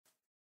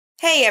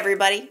Hey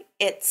everybody,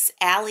 it's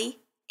Allie,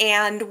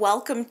 and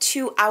welcome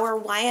to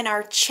our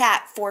YNR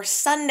chat for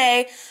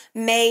Sunday,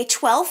 May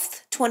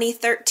 12th,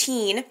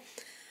 2013.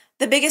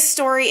 The biggest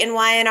story in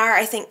YNR,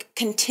 I think,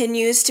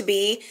 continues to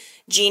be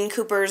Jean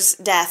Cooper's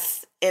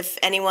death. If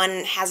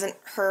anyone hasn't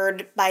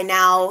heard by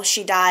now,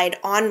 she died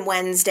on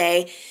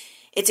Wednesday.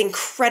 It's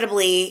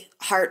incredibly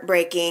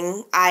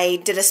heartbreaking. I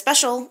did a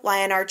special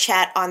YNR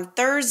chat on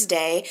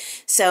Thursday,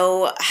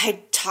 so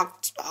I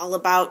talked all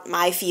about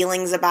my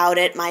feelings about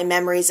it, my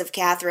memories of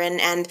Catherine,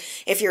 and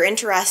if you're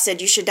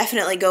interested, you should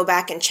definitely go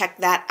back and check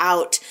that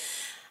out.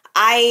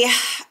 I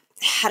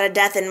had a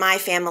death in my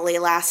family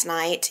last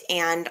night,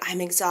 and I'm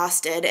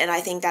exhausted, and I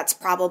think that's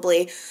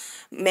probably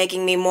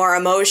making me more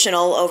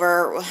emotional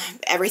over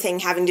everything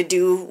having to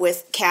do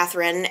with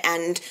Catherine,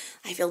 and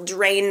I feel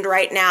drained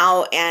right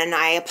now, and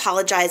I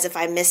apologize if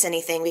I miss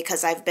anything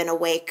because I've been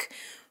awake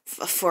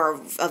for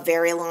a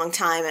very long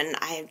time, and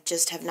I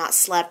just have not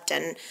slept,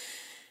 and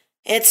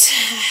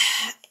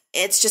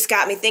it's just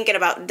got me thinking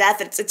about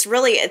death.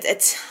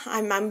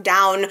 I'm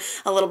down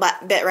a little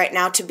bit right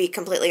now, to be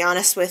completely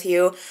honest with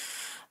you.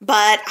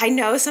 But I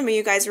know some of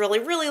you guys really,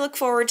 really look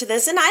forward to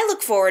this, and I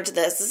look forward to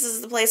this. This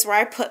is the place where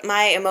I put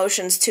my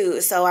emotions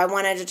too, so I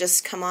wanted to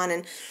just come on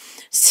and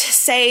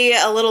say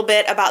a little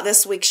bit about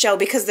this week's show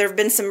because there have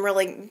been some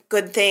really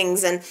good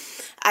things, and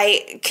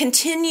I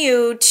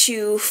continue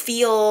to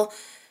feel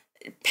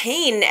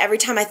pain every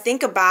time I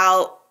think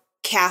about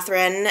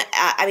Catherine.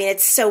 I mean,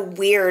 it's so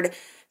weird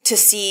to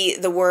see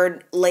the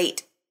word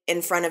late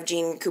in front of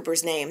Jean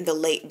Cooper's name, the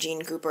late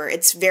Jean Cooper.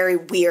 It's very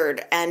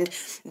weird. And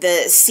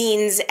the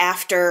scenes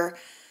after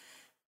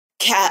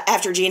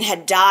Jean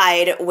had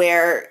died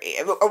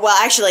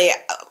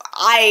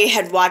I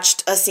had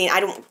watched a scene.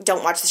 I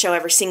don't watch the show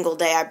every single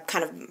day. I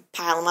kind of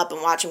pile them up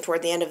and watch them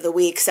toward the end of the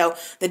week. So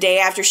the day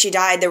after she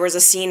died, there was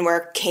a scene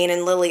where Kane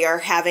and Lily are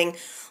having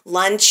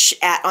lunch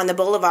on the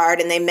boulevard,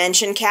 and they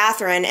mention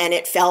Catherine, and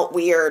it felt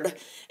weird.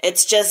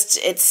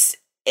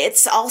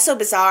 It's also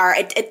bizarre.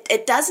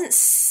 It doesn't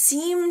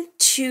seem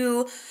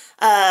to,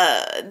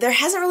 there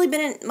hasn't really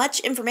been much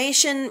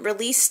information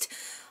released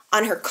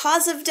on her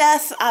cause of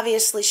death.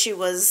 Obviously, she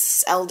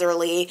was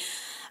elderly,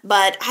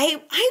 but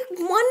I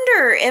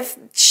wonder if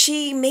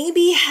she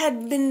maybe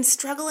had been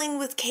struggling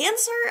with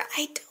cancer,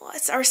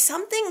 or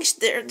something.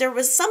 There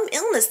was some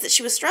illness that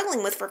she was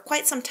struggling with for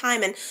quite some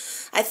time, and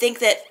I think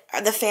that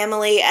the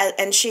family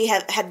and she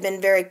had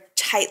been very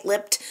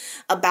tight-lipped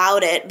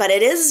about it, but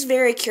it is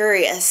very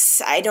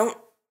curious. I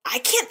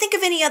can't think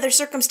of any other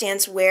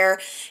circumstance where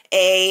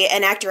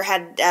an actor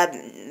had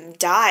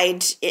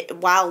died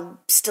while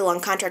still on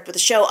contract with the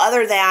show,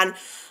 other than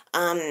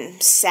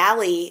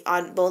Sally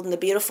on Bold and the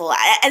Beautiful.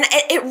 And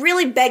it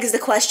really begs the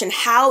question,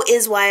 how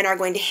is YNR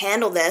going to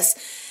handle this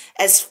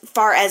as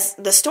far as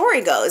the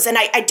story goes? And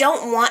I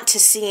don't want to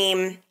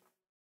seem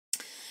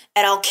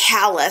at all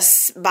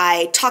callous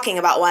by talking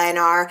about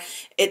YNR.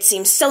 It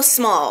seems so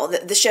small.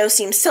 The show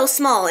seems so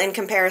small in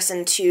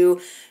comparison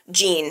to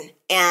Jean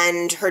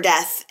and her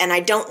death, and I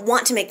don't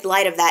want to make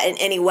light of that in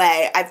any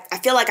way. I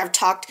feel like I've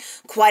talked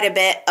quite a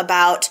bit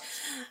about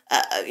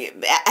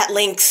at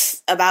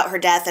length about her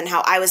death and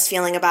how I was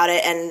feeling about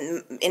it,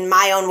 and in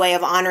my own way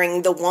of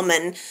honoring the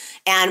woman.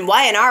 And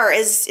YNR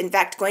is, in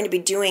fact, going to be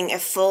doing a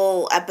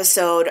full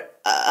episode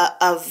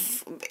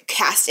of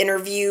cast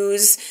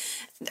interviews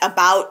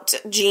about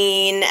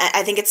Jean.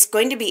 I think it's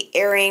going to be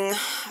airing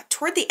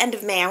toward the end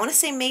of May. I want to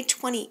say May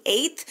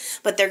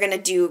 28th, but they're going to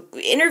do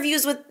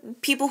interviews with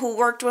people who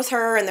worked with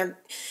her, and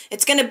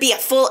it's going to be a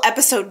full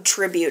episode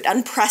tribute,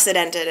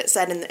 unprecedented, it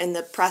said in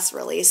the press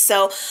release.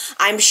 So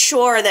I'm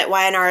sure that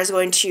YNR is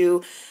going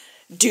to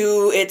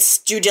do its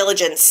due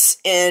diligence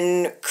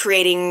in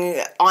creating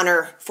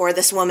honor for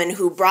this woman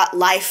who brought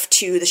life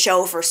to the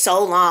show for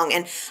so long.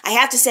 And I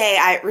have to say,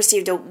 I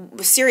received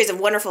a series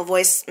of wonderful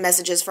voice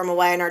messages from a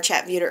YNR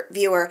chat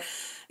viewer,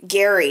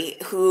 Gary,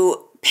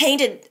 who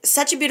painted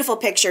such a beautiful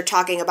picture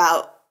talking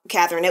about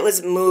Catherine. It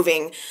was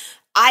moving.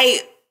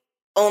 I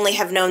only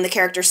have known the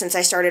character since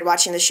I started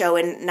watching the show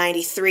in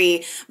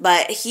 93,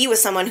 but he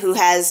was someone who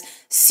has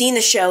seen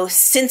the show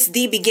since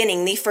the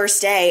beginning, the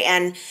first day,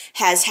 and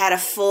has had a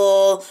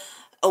full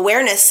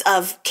awareness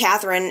of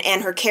Catherine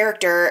and her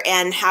character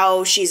and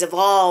how she's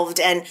evolved.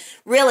 And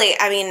really,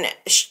 I mean,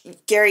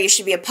 Gary, you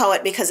should be a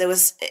poet, because it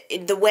was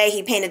the way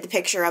he painted the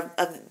picture of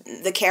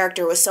the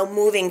character was so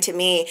moving to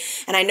me.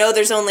 And I know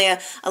there's only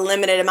a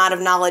limited amount of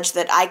knowledge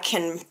that I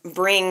can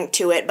bring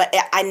to it, but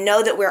I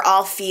know that we're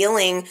all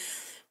feeling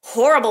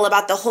horrible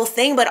about the whole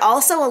thing, but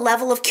also a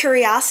level of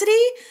curiosity,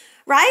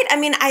 right? I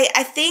mean,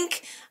 I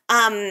think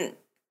I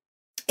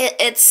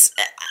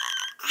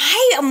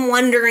am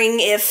wondering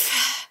if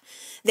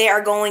they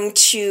are going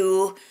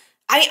to,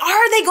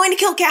 are they going to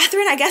kill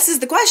Catherine? I guess is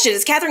the question.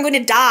 Is Catherine going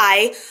to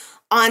die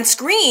on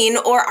screen,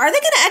 or are they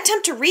going to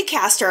attempt to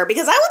recast her?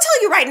 Because I will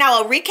tell you right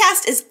now, a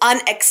recast is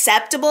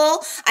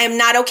unacceptable. I am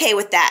not okay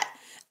with that.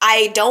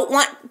 I don't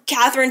want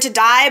Catherine to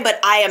die,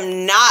 but I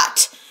am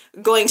not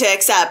going to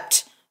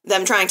accept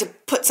them trying to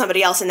put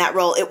somebody else in that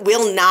role. It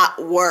will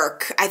not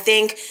work. I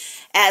think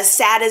as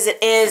sad as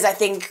it is, I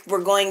think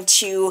we're going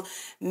to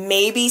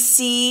maybe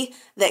see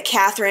that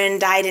Catherine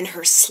died in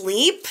her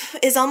sleep,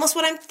 is almost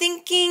what I'm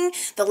thinking.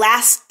 The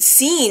last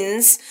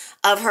scenes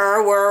of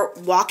her were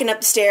walking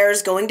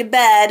upstairs, going to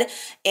bed,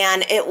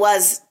 and it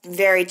was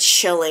very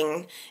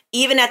chilling.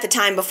 Even at the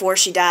time before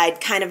she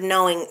died, kind of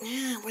knowing,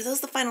 were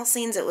those the final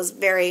scenes? It was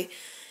very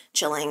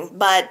chilling.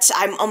 But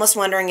I'm almost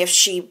wondering if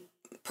she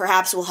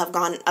perhaps will have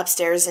gone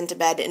upstairs into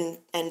bed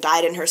and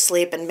died in her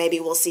sleep, and maybe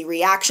we'll see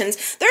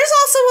reactions. There's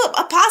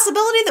also a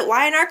possibility that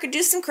Y&R could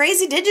do some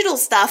crazy digital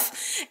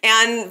stuff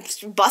and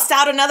bust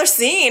out another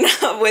scene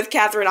with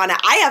Catherine on it.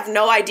 I have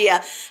no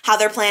idea how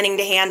they're planning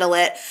to handle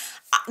it.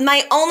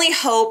 My only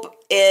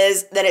hope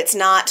is that it's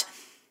not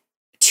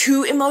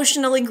too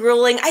emotionally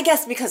grueling, I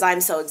guess because I'm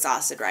so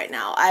exhausted right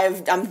now.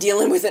 I'm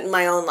dealing with it in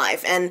my own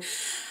life, and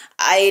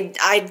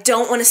I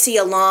don't want to see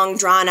a long,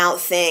 drawn-out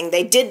thing.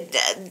 They did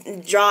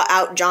draw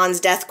out John's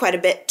death quite a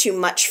bit too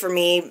much for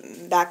me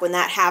back when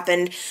that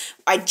happened.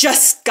 I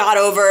just got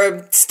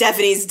over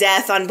Stephanie's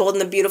death on Bold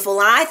and the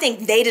Beautiful, and I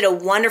think they did a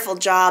wonderful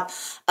job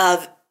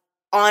of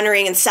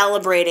honoring and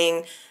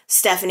celebrating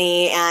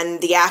Stephanie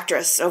and the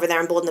actress over there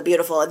in Bold and the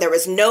Beautiful. There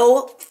was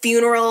no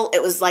funeral.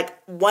 It was like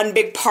one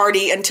big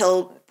party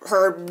until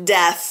her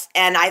death,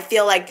 and I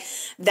feel like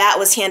that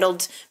was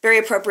handled very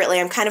appropriately.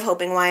 I'm kind of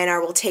hoping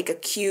Y&R will take a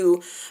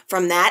cue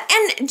from that.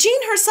 And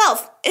Jean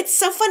herself, it's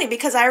so funny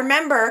because I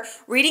remember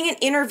reading an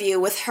interview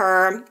with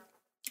her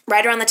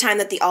right around the time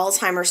that the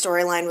Alzheimer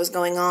storyline was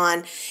going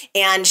on,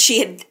 and she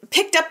had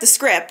picked up the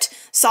script,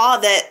 saw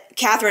that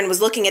Catherine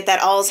was looking at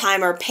that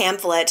Alzheimer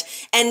pamphlet,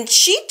 and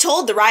she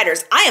told the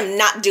writers, I am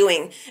not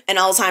doing an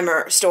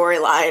Alzheimer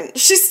storyline.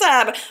 She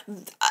said,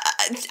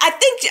 I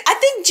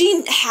think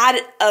Jean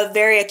had a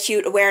very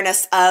acute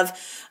awareness of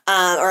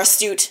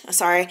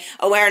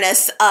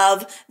awareness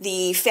of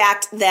the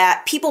fact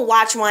that people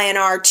watch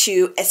Y&R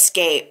to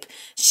escape.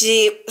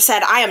 She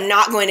said, I am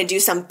not going to do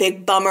some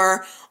big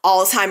bummer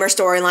Alzheimer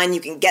storyline.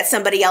 You can get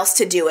somebody else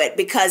to do it,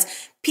 because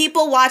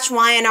people watch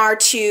Y&R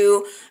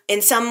to,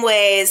 in some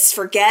ways,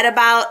 forget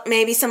about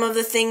maybe some of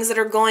the things that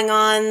are going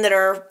on that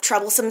are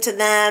troublesome to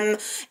them,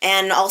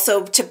 and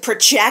also to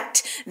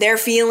project their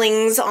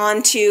feelings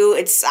onto.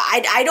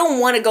 I don't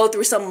want to go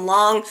through some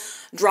long,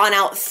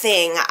 drawn-out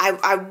thing.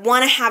 I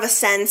want to have a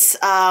sense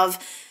of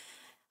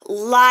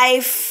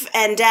life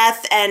and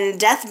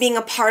death being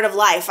a part of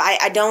life.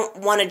 I don't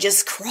want to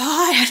just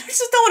cry. I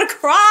just don't want to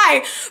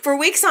cry for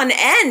weeks on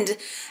end.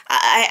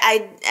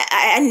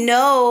 I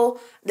know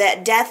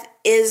that death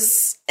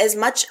is as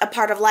much a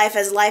part of life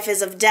as life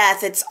is of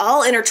death. It's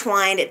all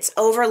intertwined. It's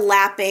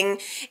overlapping.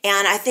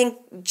 And I think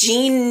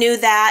Jean knew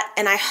that.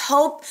 And I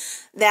hope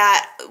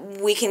that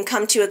we can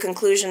come to a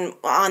conclusion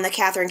on the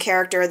Catherine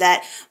character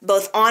that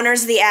both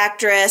honors the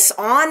actress,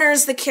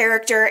 honors the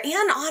character,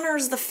 and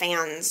honors the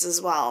fans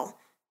as well.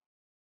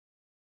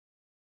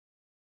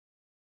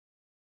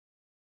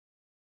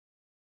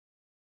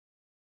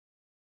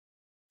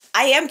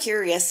 I am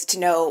curious to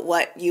know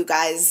what you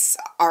guys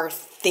are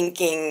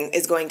thinking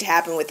is going to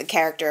happen with the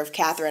character of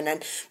Catherine,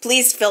 and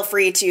please feel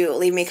free to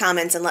leave me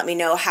comments and let me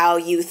know how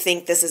you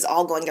think this is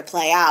all going to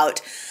play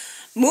out.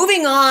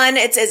 Moving on,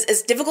 it's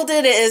as difficult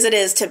as it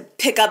is to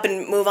pick up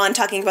and move on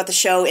talking about the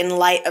show in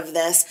light of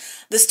this.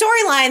 The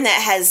storyline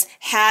that has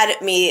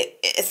had me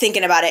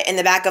thinking about it in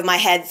the back of my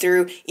head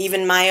through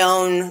even my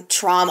own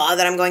trauma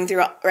that I'm going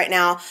through right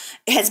now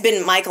has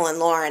been Michael and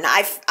Lauren.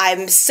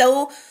 I'm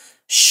so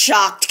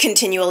shocked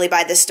continually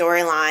by this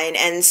storyline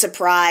and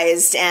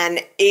surprised,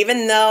 and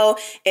even though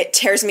it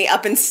tears me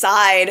up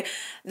inside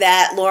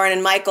that Lauren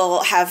and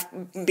Michael have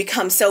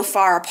become so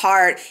far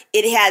apart,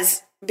 it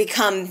has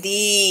become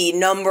the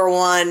number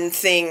one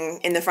thing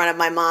in the front of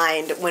my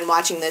mind when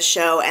watching this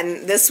show.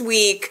 And this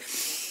week,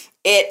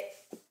 it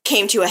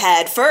came to a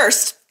head.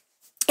 First,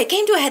 it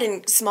came to a head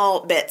in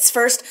small bits.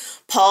 First,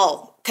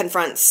 Paul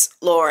confronts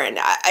Lauren.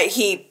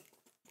 He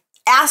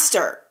asked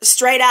her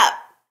straight up,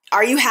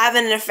 are you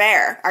having an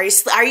affair? Are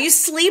you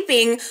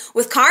sleeping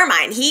with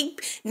Carmine? He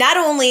not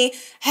only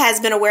has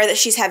been aware that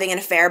she's having an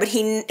affair, but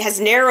he has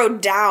narrowed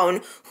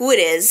down who it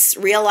is,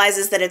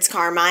 realizes that it's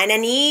Carmine,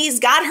 and he's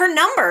got her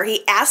number.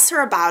 He asks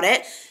her about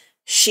it.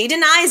 She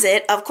denies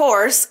it, of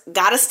course.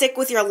 Gotta stick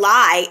with your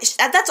lie.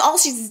 That's all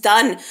she's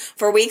done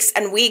for weeks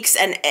and weeks,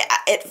 and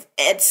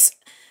it's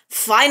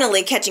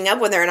finally catching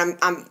up with her, and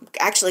I'm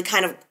actually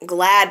kind of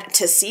glad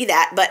to see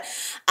that. But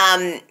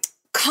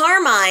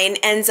Carmine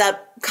ends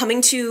up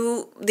coming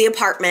to the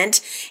apartment,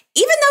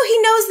 even though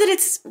he knows that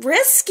it's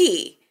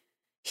risky.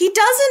 He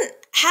doesn't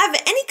have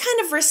any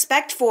kind of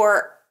respect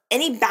for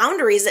any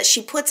boundaries that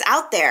she puts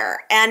out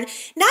there. And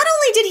not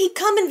only did he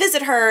come and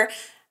visit her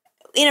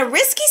in a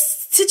risky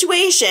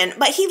situation,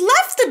 but he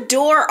left the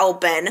door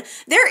open.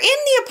 They're in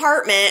the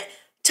apartment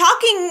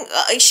talking.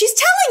 She's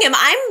telling him,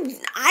 I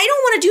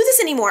don't want to do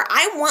this anymore.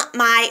 I want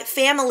my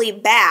family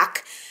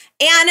back.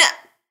 And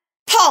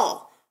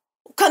Paul,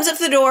 comes up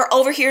to the door,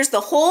 overhears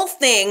the whole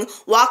thing,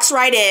 walks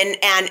right in,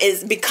 and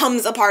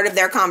becomes a part of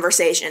their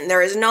conversation.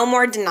 There is no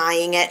more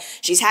denying it.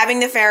 She's having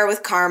the affair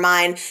with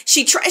Carmine.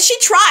 She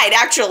tried,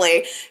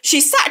 actually.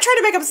 She tried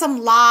to make up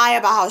some lie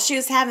about how she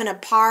was having a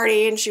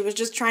party, and she was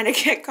just trying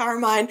to get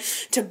Carmine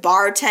to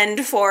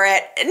bartend for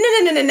it.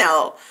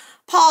 No.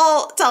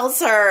 Paul tells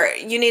her,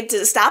 you need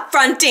to stop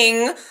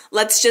fronting.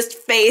 Let's just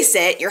face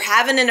it. You're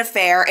having an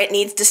affair. It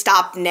needs to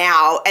stop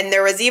now. And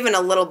there was even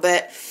a little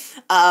bit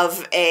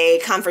of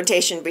a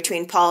confrontation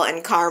between Paul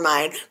and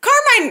Carmine.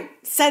 Carmine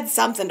said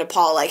something to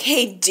Paul like,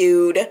 hey,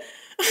 dude,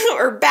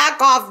 or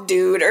back off,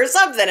 dude, or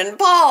something. And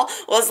Paul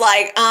was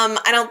like,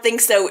 I don't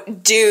think so,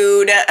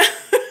 dude.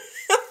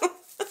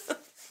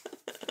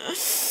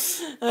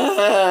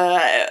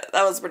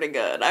 That was pretty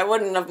good. I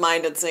wouldn't have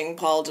minded seeing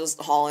Paul just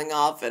hauling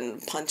off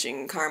and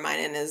punching Carmine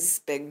in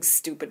his big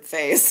stupid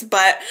face.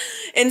 But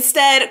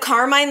instead,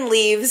 Carmine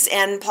leaves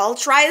and Paul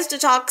tries to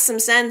talk some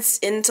sense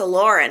into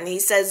Lauren. He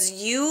says,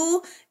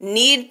 you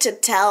need to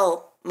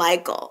tell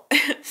Michael.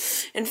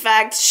 In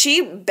fact,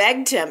 she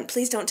begged him,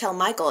 please don't tell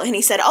Michael. And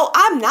he said, oh,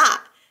 I'm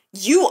not.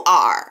 You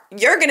are.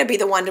 You're going to be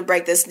the one to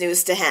break this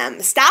news to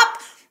him. Stop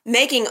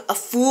making a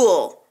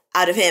fool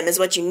out of him is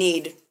what you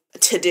need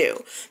to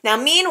do. Now,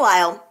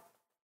 meanwhile,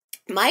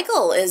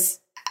 Michael is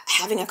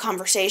having a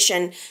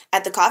conversation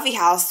at the coffee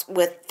house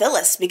with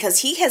Phyllis because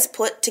he has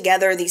put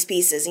together these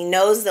pieces. He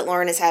knows that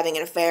Lauren is having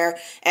an affair,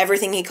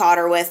 everything he caught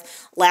her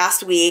with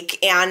last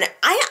week. And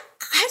I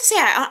have to say,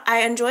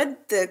 I enjoyed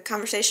the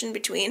conversation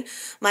between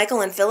Michael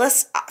and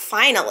Phyllis.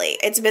 Finally,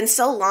 it's been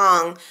so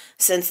long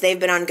since they've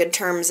been on good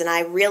terms, and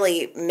I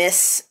really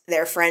miss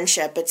their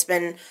friendship. It's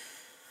been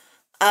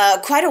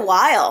quite a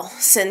while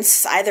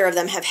since either of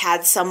them have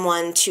had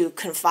someone to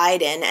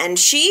confide in. And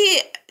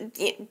she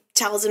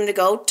tells him to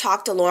go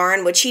talk to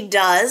Lauren, which he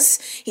does.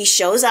 He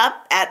shows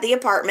up at the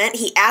apartment.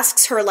 He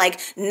asks her like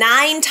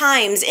 9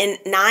 times in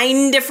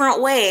 9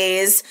 different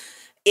ways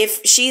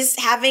if she's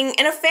having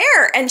an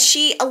affair. And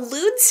she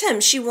eludes him.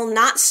 She will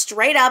not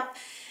straight up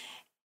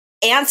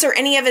answer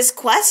any of his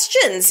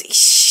questions.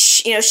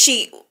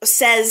 She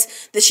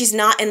says that she's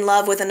not in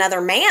love with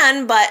another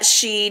man, but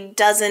she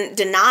doesn't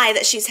deny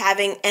that she's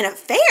having an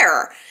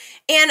affair.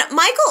 And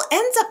Michael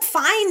ends up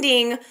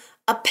finding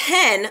a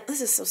pen.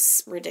 This is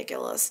so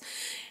ridiculous.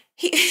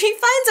 He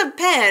finds a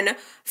pen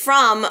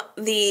from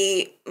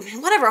the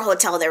whatever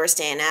hotel they were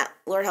staying at.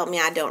 Lord help me,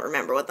 I don't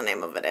remember what the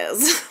name of it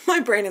is. My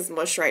brain is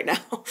mush right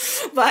now.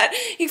 But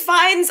he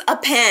finds a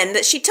pen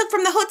that she took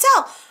from the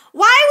hotel.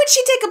 Why would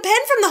she take a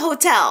pen from the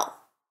hotel?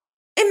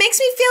 It makes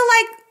me feel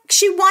like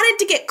she wanted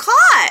to get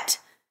caught.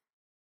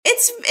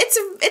 It's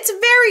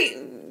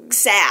very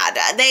sad.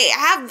 They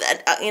have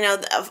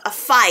a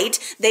fight.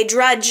 They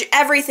drudge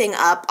everything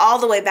up all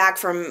the way back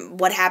from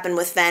what happened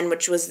with Fen,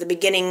 which was the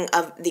beginning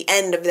of the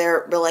end of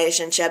their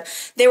relationship.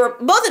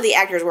 Both of the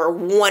actors were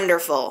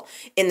wonderful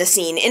in the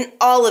scene. In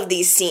all of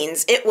these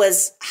scenes, it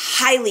was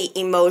highly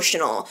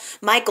emotional.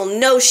 Michael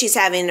knows she's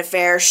having an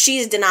affair.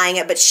 She's denying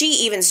it, but she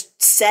even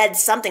said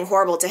something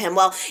horrible to him.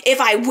 Well, if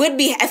I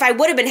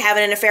would have been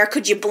having an affair,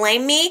 could you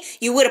blame me?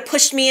 You would have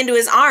pushed me into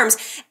his arms.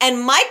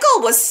 And Michael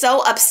was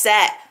so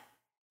upset.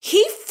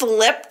 He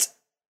flipped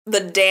the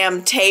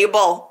damn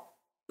table.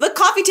 The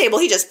coffee table,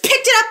 he just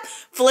picked it up,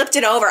 flipped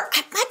it over.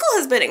 Michael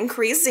has been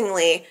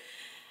increasingly,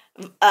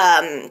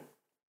 not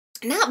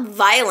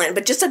violent,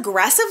 but just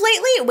aggressive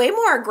lately. Way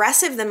more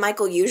aggressive than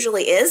Michael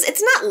usually is.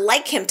 It's not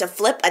like him to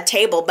flip a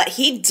table, but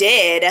he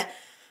did.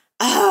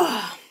 I'm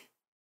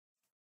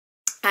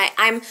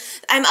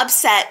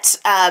upset.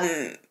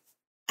 I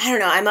don't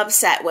know. I'm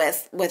upset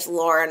with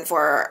Lauren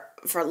for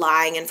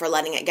lying and for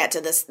letting it get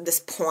to this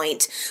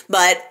point.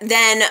 But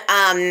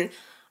then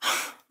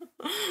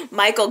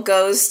Michael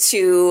goes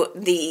to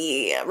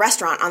the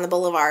restaurant on the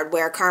boulevard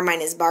where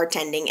Carmine is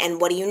bartending, and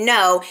what do you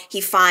know?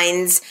 He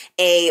finds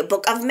a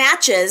book of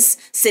matches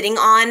sitting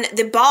on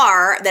the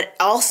bar that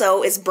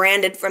also is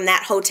branded from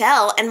that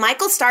hotel, and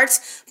Michael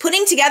starts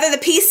putting together the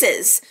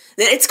pieces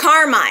that it's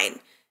Carmine.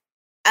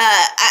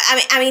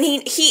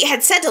 He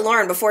had said to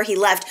Lauren before he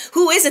left,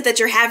 who is it that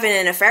you're having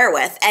an affair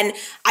with? And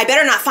I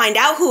better not find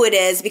out who it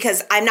is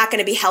because I'm not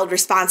going to be held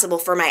responsible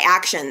for my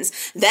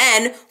actions.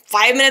 Then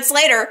 5 minutes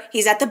later,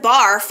 he's at the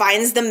bar,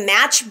 finds the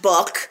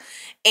matchbook,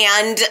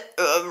 and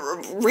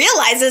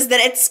realizes that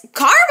it's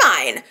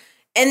Carmine.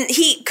 And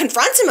he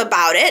confronts him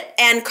about it,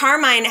 and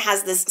Carmine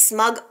has this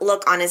smug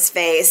look on his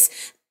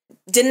face,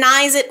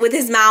 denies it with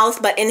his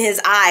mouth, but in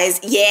his eyes,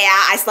 yeah,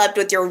 I slept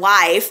with your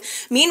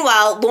wife.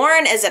 Meanwhile,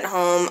 Lauren is at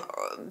home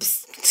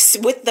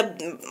with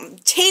the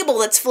table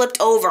that's flipped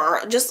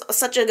over. Just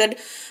such a good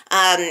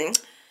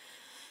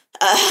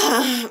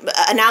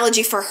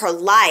analogy for her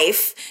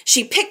life.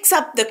 She picks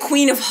up the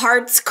Queen of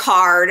Hearts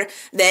card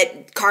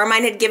that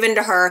Carmine had given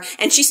to her,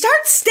 and she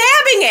starts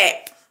stabbing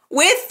it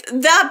with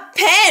the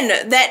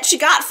pen that she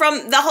got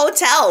from the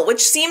hotel,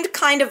 which seemed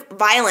kind of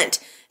violent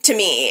to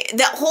me.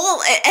 The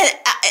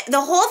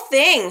whole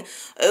thing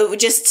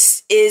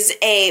just is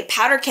a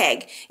powder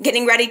keg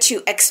getting ready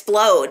to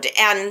explode.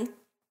 And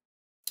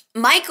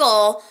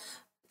Michael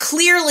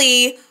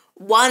clearly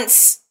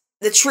wants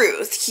the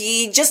truth.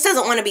 He just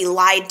doesn't want to be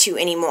lied to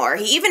anymore.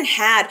 He even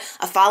had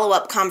a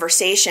follow-up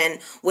conversation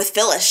with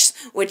Phyllis,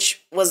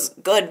 which was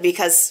good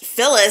because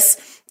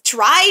Phyllis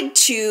tried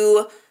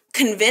to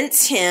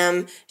convince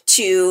him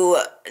to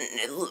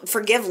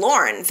forgive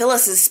Lauren.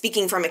 Phyllis is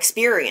speaking from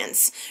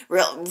experience,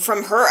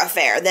 from her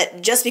affair,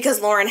 that just because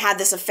Lauren had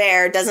this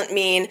affair doesn't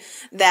mean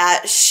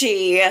that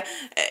she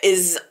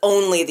is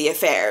only the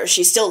affair.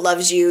 She still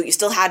loves you. You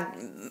still had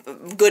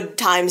good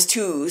times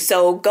too.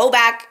 So go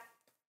back,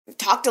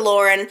 talk to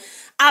Lauren.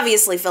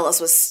 Obviously,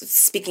 Phyllis was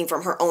speaking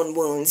from her own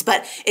wounds,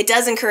 but it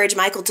does encourage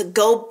Michael to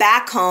go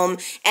back home,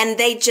 and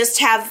they just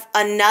have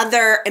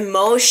another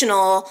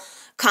emotional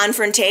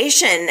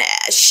confrontation.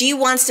 She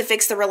wants to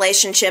fix the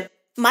relationship.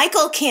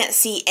 Michael can't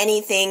see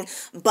anything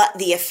but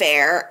the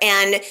affair,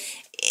 and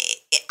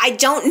I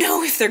don't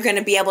know if they're going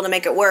to be able to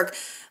make it work.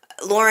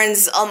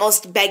 Lauren's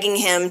almost begging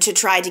him to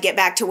try to get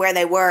back to where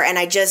they were, and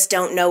I just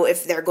don't know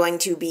if they're going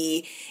to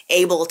be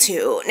able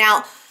to.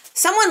 Now,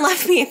 someone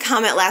left me a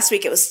comment last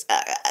week. It was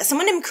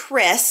someone named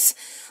Chris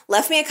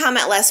left me a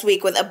comment last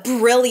week with a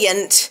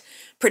brilliant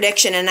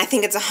prediction, and I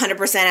think it's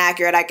 100%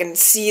 accurate. I can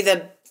see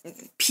the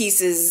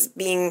pieces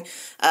being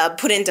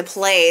put into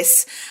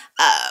place.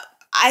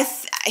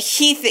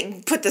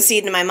 He put the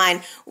seed in my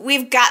mind.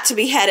 We've got to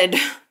be headed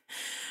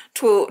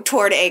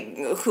toward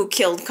a who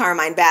killed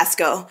Carmine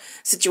Basco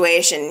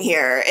situation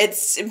here.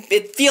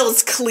 It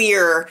feels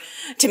clear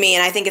to me,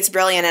 and I think it's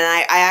brilliant, and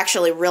I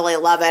actually really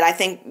love it. I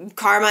think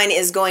Carmine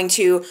is going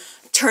to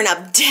turn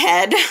up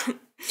dead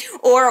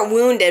or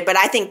wounded, but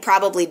I think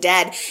probably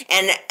dead,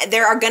 and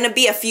there are going to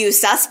be a few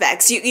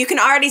suspects. You can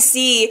already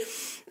see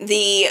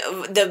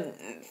the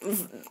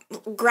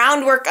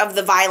groundwork of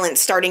the violence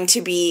starting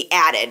to be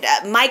added.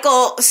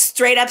 Michael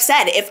straight up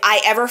said, if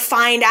I ever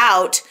find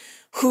out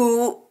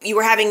who you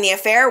were having the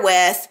affair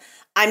with,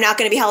 I'm not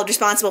going to be held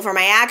responsible for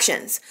my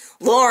actions.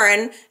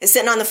 Lauren is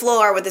sitting on the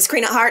floor with the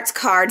Screen of Hearts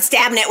card,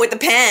 stabbing it with the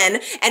pen,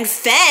 and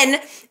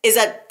Fenn is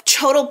a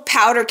total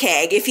powder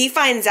keg. If he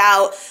finds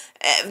out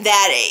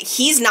that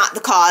he's not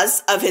the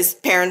cause of his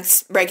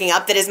parents breaking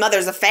up, that his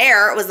mother's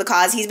affair was the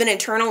cause, he's been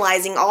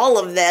internalizing all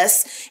of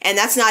this, and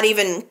that's not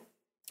even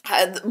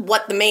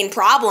what the main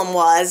problem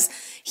was.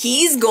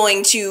 He's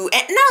going to,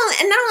 and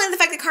not only the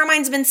fact that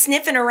Carmine's been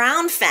sniffing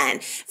around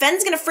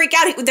Fenn's going to freak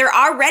out. They're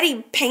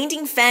already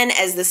painting Fenn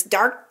as this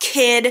dark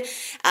kid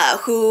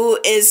who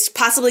is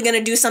possibly going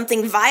to do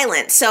something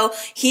violent. So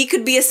he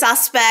could be a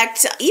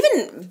suspect.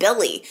 Even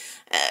Billy.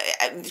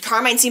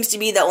 Carmine seems to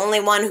be the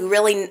only one who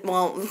really,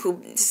 who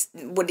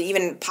would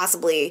even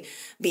possibly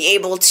be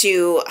able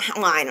to,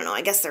 I don't know,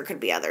 I guess there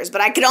could be others,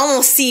 but I could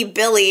almost see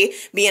Billy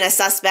being a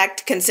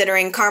suspect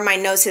considering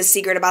Carmine knows his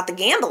secret about the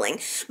gambling.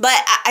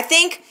 But I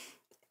think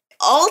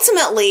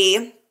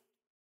ultimately,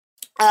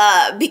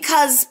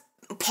 because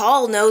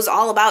Paul knows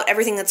all about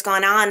everything that's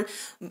gone on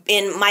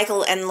in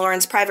Michael and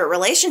Lauren's private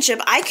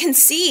relationship, I can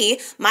see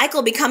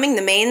Michael becoming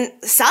the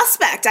main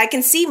suspect. I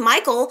can see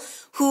Michael,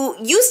 who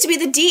used to be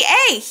the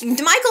DA.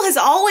 Michael has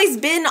always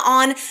been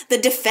on the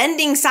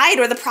defending side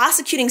or the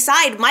prosecuting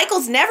side.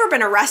 Michael's never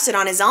been arrested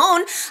on his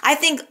own. I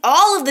think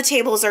all of the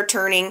tables are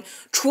turning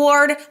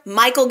toward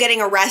Michael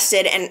getting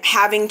arrested and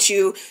having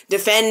to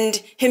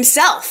defend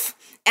himself.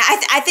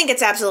 I think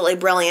it's absolutely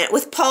brilliant.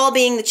 With Paul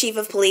being the chief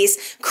of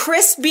police,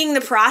 Chris being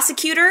the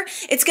prosecutor,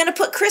 it's going to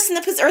put Chris in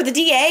the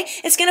DA.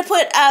 It's going to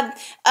put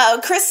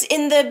Chris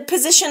in the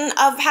position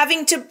of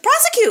having to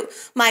prosecute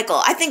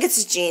Michael. I think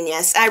it's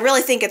genius. I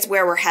really think it's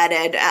where we're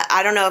headed.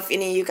 I don't know if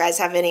any of you guys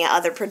have any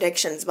other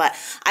predictions, but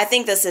I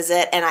think this is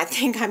it, and I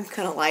think I'm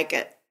going to like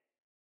it.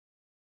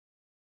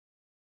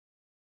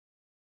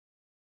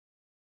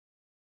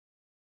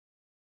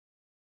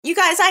 You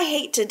guys, I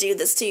hate to do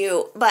this to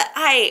you, but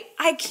I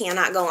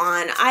cannot go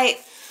on.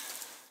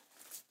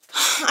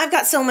 I've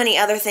got so many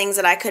other things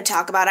that I could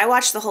talk about. I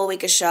watched the whole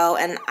week of show,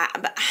 and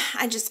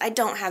I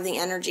don't have the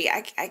energy. I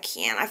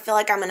can't. I feel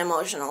like I'm an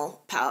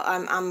emotional pal.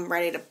 I'm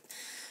ready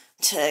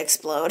to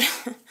explode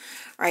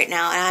right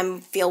now, and I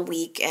feel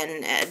weak,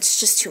 and it's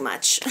just too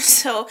much.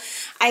 So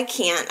I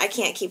can't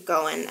keep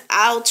going.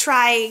 I'll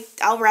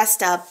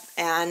rest up,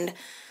 and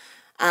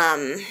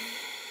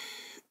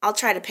I'll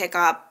try to pick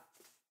up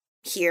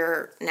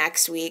here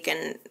next week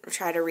and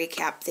try to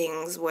recap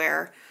things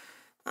where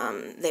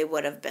they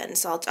would have been.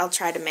 So I'll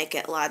try to make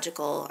it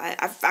logical.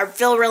 I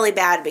feel really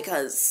bad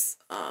because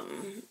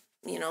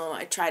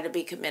I try to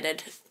be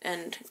committed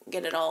and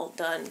get it all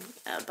done,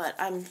 but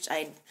I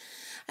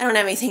don't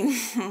have anything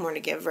more to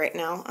give right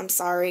now. I'm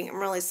sorry. I'm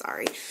really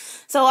sorry.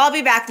 So I'll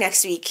be back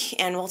next week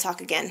and we'll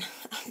talk again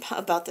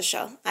about the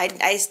show.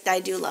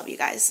 I do love you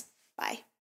guys. Bye.